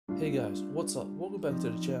Hey guys, what's up? Welcome back to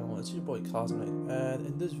the channel. It's your boy Cosmic, and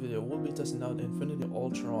in this video we'll be testing out Infinity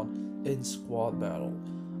Ultron in squad battle.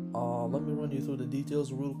 Let me run you through the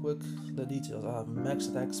details real quick. The details: I have max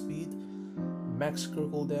attack speed, max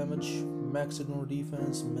critical damage, max ignore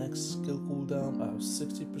defense, max skill cooldown. I have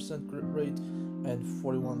 60% crit rate and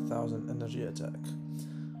 41,000 energy attack.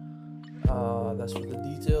 That's for the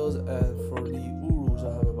details. And for the Urus,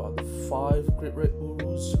 I have about 5 crit rate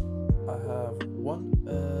Urus. I have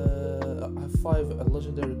 5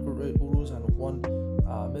 legendary crit rate Urus and 1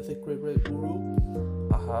 mythic crit rate Uru.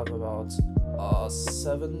 I have about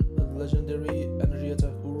 7 legendary energy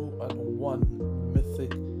attack Uru and 1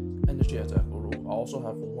 mythic energy attack Uru. I also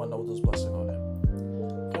have 1 Lotus Blessing on it.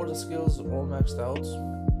 For the skills, all maxed out.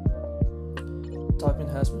 Type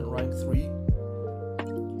enhancement rank 3.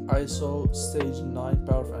 ISO stage 9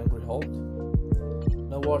 power of Angry Hulk.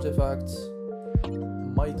 No artifact.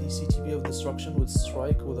 Mighty CTB of Destruction with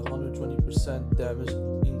Strike with 120% damage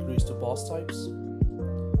increase to boss types.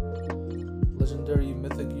 Legendary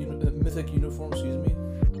mythic uniform, excuse me.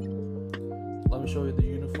 Let me show you the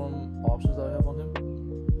uniform options that I have on him.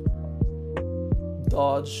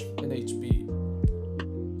 Dodge and HP.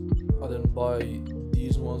 I didn't buy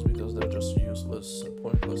these ones because they're just useless and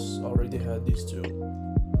pointless. I already had these two.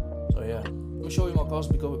 So yeah, let me show you my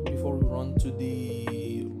cost before we run to the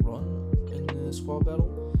squad battle.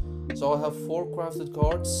 So I have 4 crafted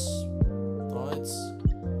cards. Alright,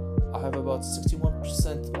 I have about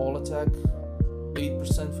 61% all attack,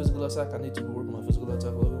 8% physical attack. I need to work on my physical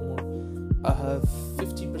attack a little bit more. I have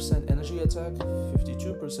 50% energy attack,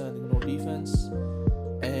 52% ignore defense,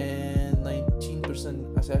 and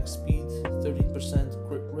 19% attack speed, 13%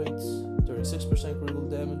 crit rate, 36% critical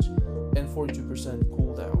damage, and 42%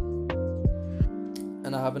 cooldown.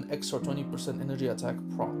 And I have an extra 20% energy attack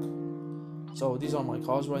proc. So these are my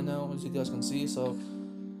cards right now, as you guys can see. So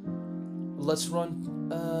let's run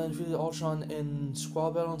Infinity Ultron in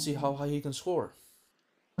squad battle and see how high he can score.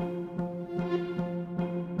 Been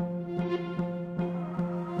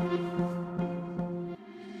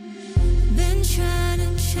trying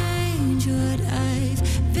to change what I've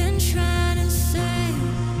been trying to say.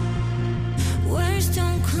 Words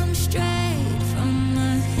don't come straight from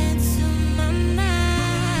my head to my mouth.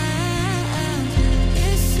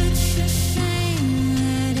 It's such a shame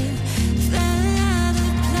that it fell out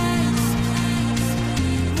of place.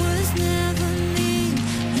 Was never me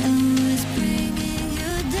that was bringing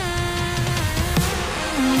you down.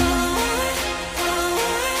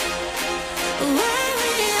 Why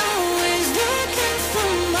we always looking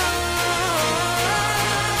for more?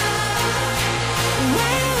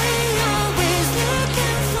 Why we always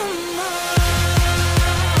looking for more?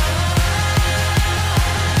 Why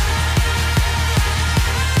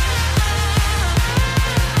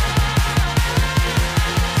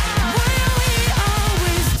we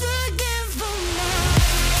always looking for more?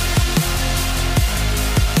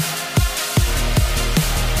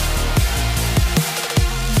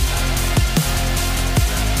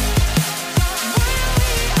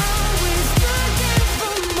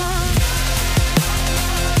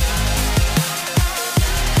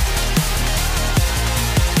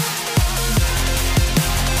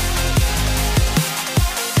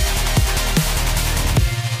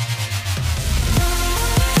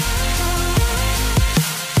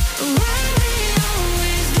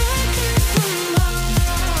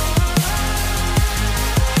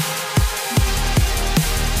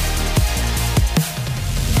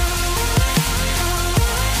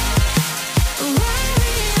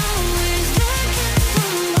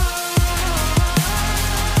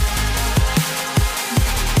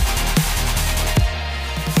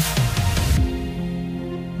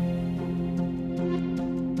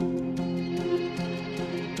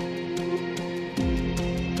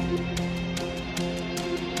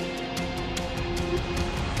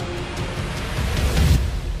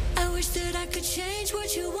 Change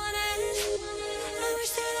what you wanted. I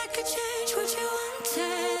wish that I could change what you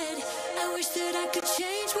wanted. I wish that I could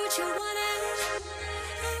change what you wanted.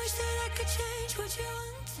 I wish that I could change what you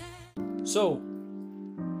wanted. So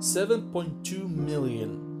 7.2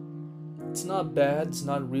 million. It's not bad. It's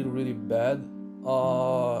not really bad.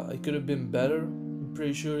 It could have been better. I'm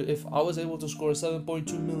pretty sure if I was able to score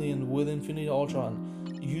 7.2 million with Infinity Ultron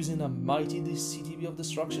using a mighty CTB of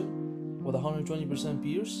Destruction with 120%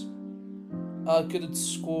 pierce, I could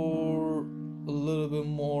score a little bit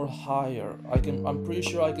more higher. I'm pretty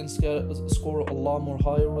sure I can score a lot more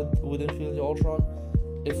higher with Infinity Ultron.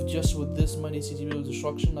 If just with this mighty CTB of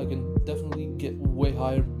Destruction, I can definitely get way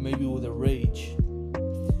higher, maybe with a Rage,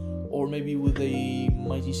 or maybe with a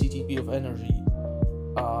mighty CTB of Energy.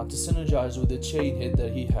 to synergize with the chain hit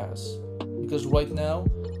that he has. Because right now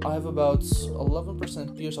I have about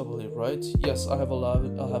 11% pierce, I believe, right? Yes, I have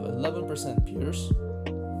 11% pierce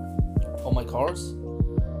on my cards.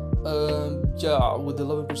 Yeah, with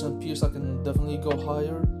 11% pierce I can definitely go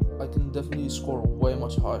higher. I can definitely score way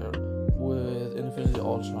much higher with Infinity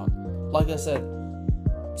Ultron. Like I said,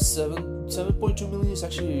 7.2 million is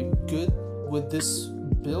actually good with this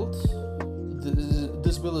build.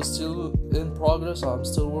 This build is still in progress. I'm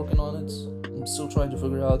still working on it. I'm still trying to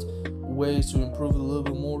figure out ways to improve it a little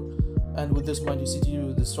bit more. And with this mighty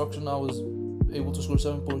CPU destruction, I was able to score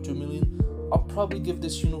 7.2 million. I'll probably give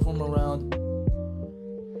this uniform around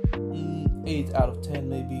 8 out of 10,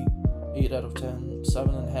 maybe 8 out of 10,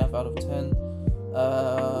 7.5 out of 10.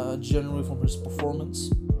 Generally from his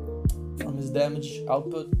performance, from his damage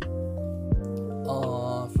output,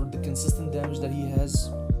 for the consistent damage that he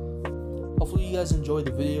has. Hopefully you guys enjoyed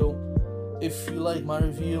the video. If you like my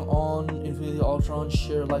review on Infinity Ultron,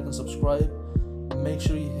 share, like, and subscribe. Make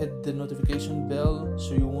sure you hit the notification bell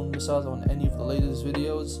so you won't miss out on any of the latest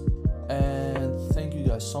videos. And thank you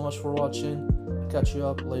guys so much for watching. I'll catch you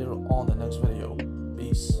up later on the next video.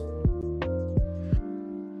 Peace.